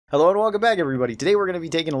Hello and welcome back everybody. Today we're going to be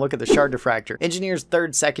taking a look at the Shard Diffractor, Engineer's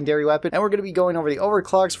third secondary weapon, and we're going to be going over the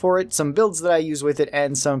overclocks for it, some builds that I use with it,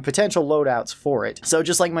 and some potential loadouts for it. So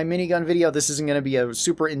just like my minigun video, this isn't going to be a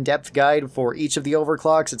super in-depth guide for each of the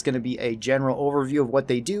overclocks. It's going to be a general overview of what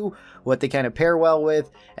they do, what they kind of pair well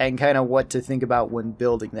with, and kind of what to think about when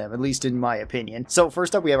building them, at least in my opinion. So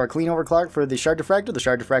first up we have our clean overclock for the Shard Diffractor. The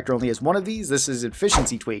Shard Diffractor only has one of these. This is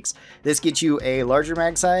efficiency tweaks. This gets you a larger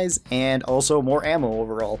mag size and also more ammo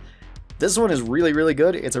overall. This one is really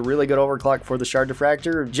good. It's a really good overclock for the Shard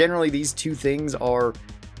Diffractor. Generally, these two things are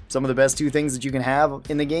some of the best two things that you can have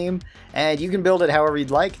in the game, and you can build it however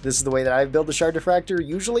you'd like. This is the way that I've built the Shard Diffractor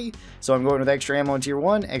usually. So I'm going with extra ammo in tier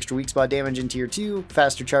 1, extra weak spot damage in tier 2,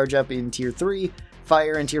 faster charge up in tier 3,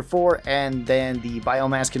 fire in tier 4, and then the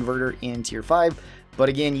biomass converter in tier 5. But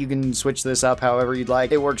again, you can switch this up however you'd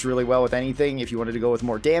like. It works really well with anything. If you wanted to go with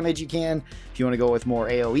more damage, you can. If you want to go with more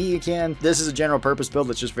AoE, you can. This is a general purpose build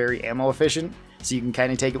that's just very ammo efficient, so you can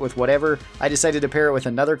kind of take it with whatever. I decided to pair it with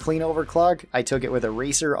another clean overclock. I took it with a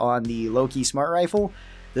racer on the low-key smart rifle.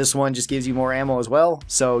 This one just gives you more ammo as well,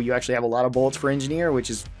 so you actually have a lot of bullets for Engineer, which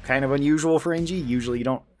is kind of unusual for Engie. Usually you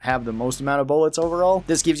don't have the most amount of bullets overall.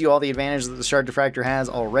 This gives you all the advantages that the Shard Diffractor has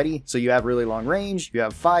already. So you have really long range, you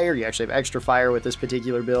have fire, you actually have extra fire with this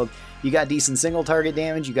particular build. You got decent single target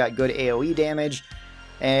damage, you got good AoE damage,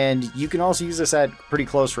 and you can also use this at pretty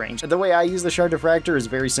close range. The way I use the Shard Diffractor is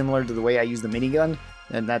very similar to the way I use the minigun,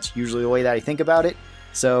 and that's usually the way that I think about it.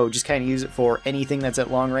 So just kind of use it for anything that's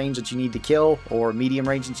at long range that you need to kill, or medium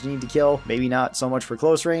range that you need to kill, maybe not so much for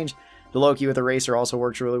close range. The low-key with a racer also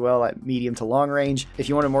works really well at medium to long range. If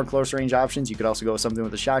you wanted more close range options, you could also go with something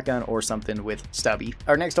with a shotgun or something with stubby.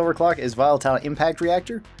 Our next overclock is Volatile Impact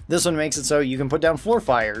Reactor. This one makes it so you can put down floor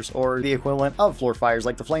fires, or the equivalent of floor fires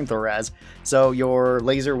like the flamethrower has. So your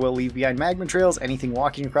laser will leave behind magma trails. Anything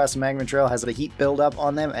walking across the magma trail has a heat buildup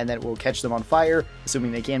on them, and then it will catch them on fire,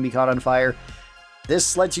 assuming they can be caught on fire.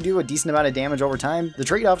 This lets you do a decent amount of damage over time. The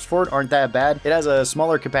trade-offs for it aren't that bad. It has a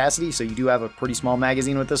smaller capacity, so you do have a pretty small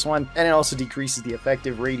magazine with this one, and it also decreases the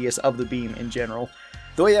effective radius of the beam in general.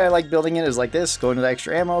 The way I like building it is like this: going with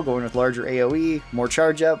extra ammo, going with larger AoE, more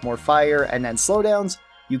charge up, more fire, and then slowdowns.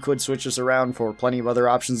 You could switch this around for plenty of other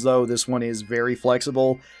options though. This one is very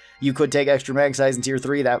flexible. You could take extra mag size in tier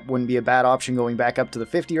 3, that wouldn't be a bad option going back up to the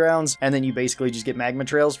 50 rounds, and then you basically just get magma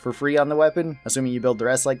trails for free on the weapon, assuming you build the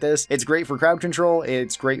rest like this. It's great for crowd control,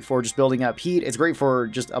 it's great for just building up heat, it's great for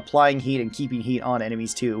just applying heat and keeping heat on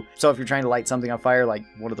enemies too. So if you're trying to light something on fire like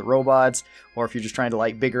one of the robots, or if you're just trying to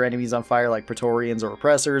light bigger enemies on fire like Praetorians or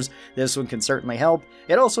Oppressors, this one can certainly help.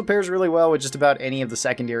 It also pairs really well with just about any of the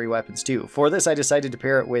secondary weapons too. For this I decided to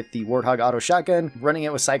pair it with the Warthog Auto Shotgun, running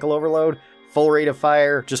it with Cycle Overload. Full rate of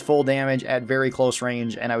fire, just full damage at very close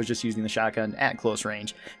range, and I was just using the shotgun at close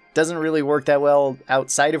range. Doesn't really work that well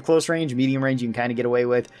outside of close range. Medium range you can kind of get away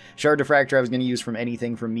with. Shard Diffractor I was going to use from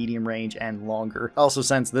anything from medium range and longer. Also,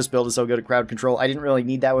 since this build is so good at crowd control, I didn't really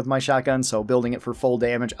need that with my shotgun, so building it for full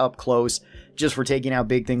damage up close, just for taking out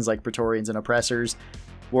big things like Praetorians and Oppressors,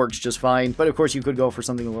 works just fine. But of course you could go for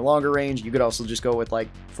something with a longer range. You could also just go with like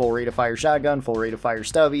full rate of fire shotgun, full rate of fire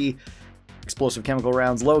stubby, explosive chemical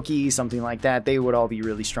rounds low-key, something like that. They would all be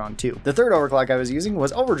really strong too. The third overclock I was using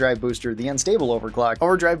was Overdrive Booster, the unstable overclock.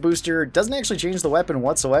 Overdrive Booster doesn't actually change the weapon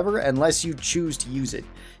whatsoever unless you choose to use it.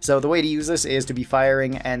 So the way to use this is to be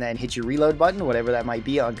firing and then hit your reload button, whatever that might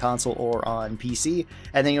be on console or on PC,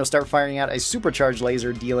 and then you'll start firing out a supercharged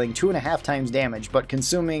laser dealing 2.5 times damage, but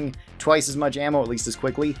consuming twice as much ammo, at least as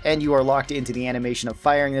quickly, and you are locked into the animation of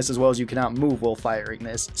firing this as well as you cannot move while firing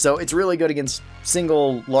this. So it's really good against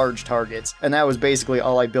single large targets, and that was basically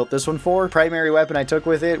all I built this one for. Primary weapon I took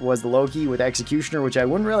with it was the low-key with Executioner, which I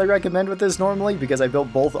wouldn't really recommend with this normally because I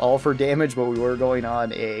built both all for damage, but we were going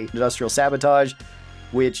on a Industrial Sabotage,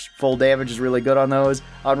 which full damage is really good on those.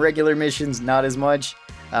 On regular missions, not as much.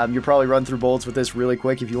 You'll probably run through bullets with this really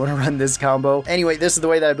quick if you want to run this combo. Anyway, this is the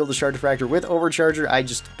way that I built the Shard Diffractor with Overcharger. I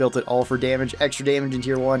just built it all for damage. Extra damage in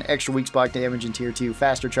tier 1, extra weak spot damage in tier 2,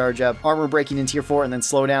 faster charge up, armor breaking in tier 4, and then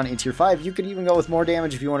slowdown in tier 5. You could even go with more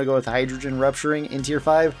damage if you want to go with hydrogen rupturing in tier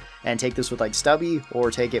 5 and take this with like stubby, or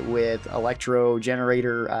take it with electro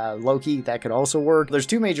generator low-key. That could also work. There's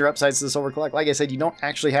two major upsides to this overclock. Like I said, you don't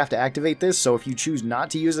actually have to activate this, so if you choose not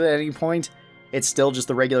to use it at any point, it's still just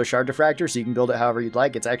the regular Shard Diffractor, so you can build it however you'd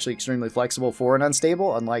like. It's actually extremely flexible for an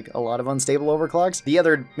unstable, unlike a lot of unstable overclocks. The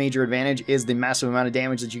other major advantage is the massive amount of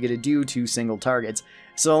damage that you get to do to single targets.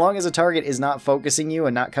 So long as a target is not focusing you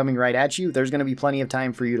and not coming right at you, there's going to be plenty of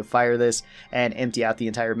time for you to fire this and empty out the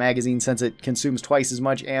entire magazine. Since it consumes twice as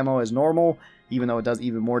much ammo as normal, even though it does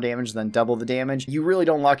even more damage than double the damage. You really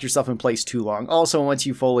don't lock yourself in place too long. Also, once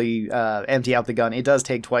you fully empty out the gun, it does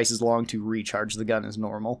take twice as long to recharge the gun as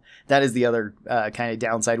normal. That is the other kind of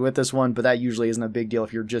downside with this one, but that usually isn't a big deal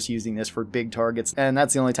if you're just using this for big targets, and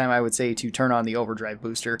that's the only time I would say to turn on the overdrive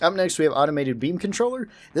booster. Up next, we have automated beam controller.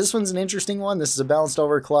 This one's an interesting one. This is a balanced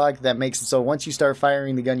overclock that makes it so once you start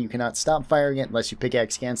firing the gun, you cannot stop firing it unless you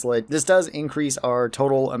pickaxe cancel it. This does increase our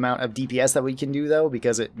total amount of DPS that we can do though,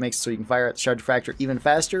 because it makes it so you can fire at the Shard Diffractor even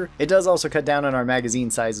faster. It does also cut down on our magazine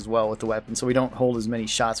size as well with the weapon, so we don't hold as many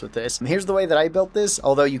shots with this. And here's the way that I built this,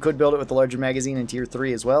 although you could build it with the larger magazine in tier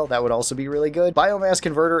 3 as well. That would also be really good. Biomass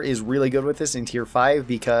converter is really good with this in tier 5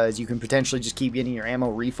 because you can potentially just keep getting your ammo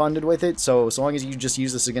refunded with it. So long as you just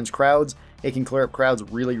use this against crowds, it can clear up crowds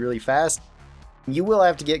really fast. You will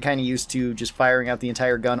have to get kind of used to just firing out the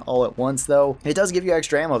entire gun all at once though. It does give you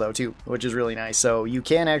extra ammo though too, which is really nice. So you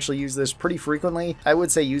can actually use this pretty frequently. I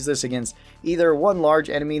would say use this against either one large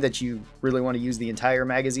enemy that you really want to use the entire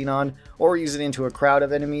magazine on, or use it into a crowd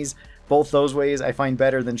of enemies. Both those ways I find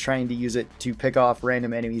better than trying to use it to pick off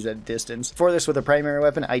random enemies at a distance. For this with a primary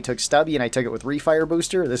weapon, I took Stubby and I took it with Refire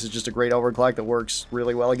Booster. This is just a great overclock that works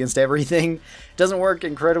really well against everything. Doesn't work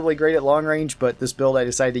incredibly great at long range, but this build I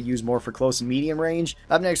decided to use more for close and medium range.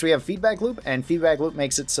 Up next we have Feedback Loop, and Feedback Loop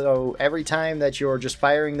makes it so every time that you're just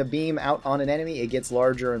firing the beam out on an enemy, it gets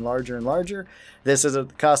larger and larger and larger. This is at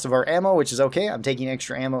the cost of our ammo, which is okay. I'm taking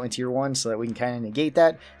extra ammo in tier 1 so that we can kind of negate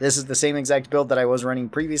that. This is the same exact build that I was running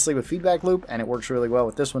previously with Feedback Loop, and it works really well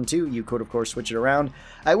with this one too. You could of course switch it around.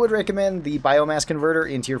 I would recommend the Biomass Converter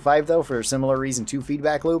in tier 5 though, for a similar reason to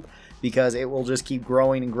Feedback Loop, because it will just keep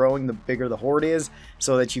growing and growing the bigger the horde is,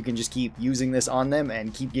 so that you can just keep using this on them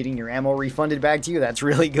and keep getting your ammo refunded back to you. That's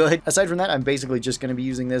really good. Aside from that, I'm basically just going to be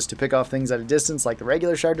using this to pick off things at a distance like the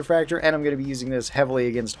regular Shard Diffractor, and I'm going to be using this heavily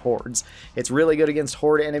against hordes. It's really good against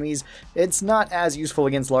horde enemies. It's not as useful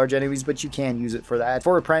against large enemies, but you can use it for that.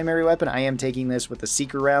 For a primary weapon, I am taking this with the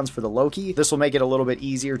Seeker rounds for the Loki. This will make it a little bit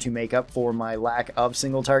easier to make up for my lack of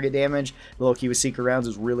single target damage. The Loki with Seeker rounds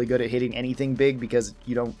is really good at hitting anything big because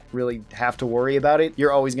you don't really have to worry about it.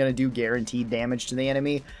 You're always going to do guaranteed damage to the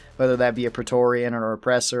enemy, whether that be a Praetorian or an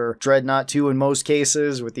Oppressor, Dreadnought too in most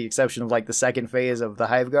cases, with the exception of like the second phase of the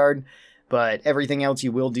Hive Guard. But everything else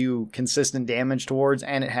you will do consistent damage towards,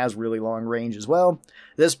 and it has really long range as well.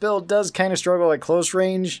 This build does kind of struggle at close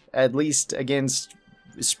range, at least against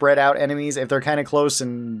spread out enemies. If they're kind of close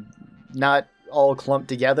and not all clumped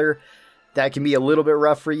together, that can be a little bit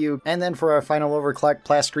rough for you. And then for our final overclock,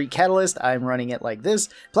 Plasticrete Catalyst, I'm running it like this.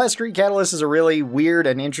 Plasticrete Catalyst is a really weird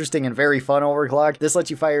and interesting and very fun overclock. This lets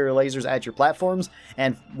you fire your lasers at your platforms,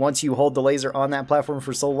 and once you hold the laser on that platform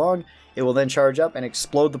for so long, it will then charge up and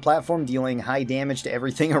explode the platform, dealing high damage to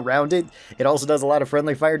everything around it. It also does a lot of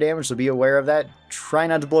friendly fire damage, so be aware of that. Try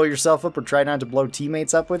not to blow yourself up or try not to blow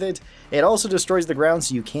teammates up with it. It also destroys the ground,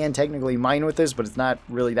 so you can technically mine with this, but it's not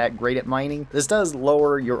really that great at mining. This does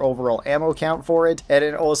lower your overall ammo count for it, and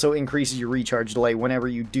it also increases your recharge delay whenever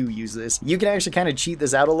you do use this. You can actually kind of cheat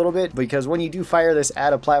this out a little bit, because when you do fire this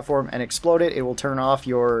at a platform and explode it, it will turn off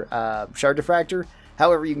your Shard Diffractor.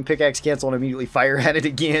 However, you can pickaxe cancel and immediately fire at it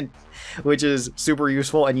again, which is super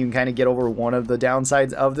useful, and you can kind of get over one of the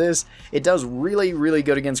downsides of this. It does really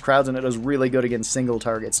good against crowds, and it does really good against single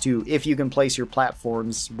targets too, if you can place your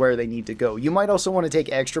platforms where they need to go. You might also want to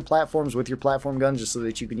take extra platforms with your platform guns just so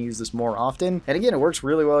that you can use this more often. And again, it works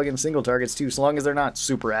really well against single targets too, so long as they're not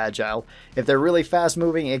super agile. If they're really fast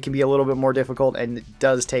moving, it can be a little bit more difficult, and it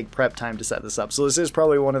does take prep time to set this up. So this is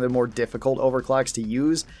probably one of the more difficult overclocks to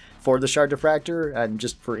use for the Shard Diffractor, and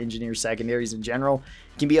just for engineer secondaries in general.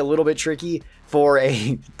 It can be a little bit tricky. For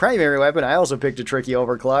a primary weapon, I also picked a tricky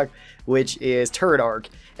overclock, which is Turret Arc.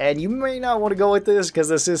 And you may not want to go with this, because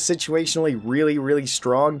this is situationally really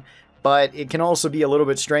strong, but it can also be a little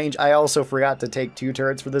bit strange. I also forgot to take 2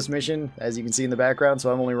 turrets for this mission, as you can see in the background,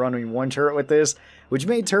 so I'm only running 1 turret with this, which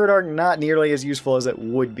made Turret Arc not nearly as useful as it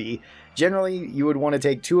would be. Generally, you would want to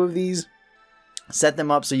take 2 of these, set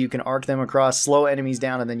them up so you can arc them across, slow enemies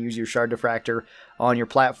down, and then use your Shard Diffractor on your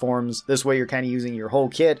platforms. This way you're kind of using your whole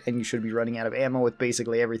kit, and you should be running out of ammo with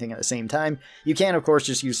basically everything at the same time. You can, of course,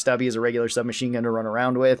 just use Stubby as a regular submachine gun to run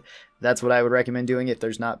around with. That's what I would recommend doing if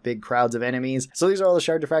there's not big crowds of enemies. So these are all the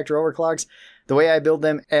Shard Diffractor overclocks, the way I build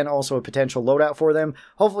them, and also a potential loadout for them.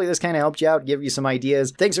 Hopefully this kind of helped you out, give you some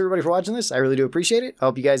ideas. Thanks everybody for watching this. I really do appreciate it. I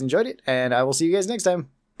hope you guys enjoyed it, and I will see you guys next time.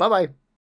 Bye-bye.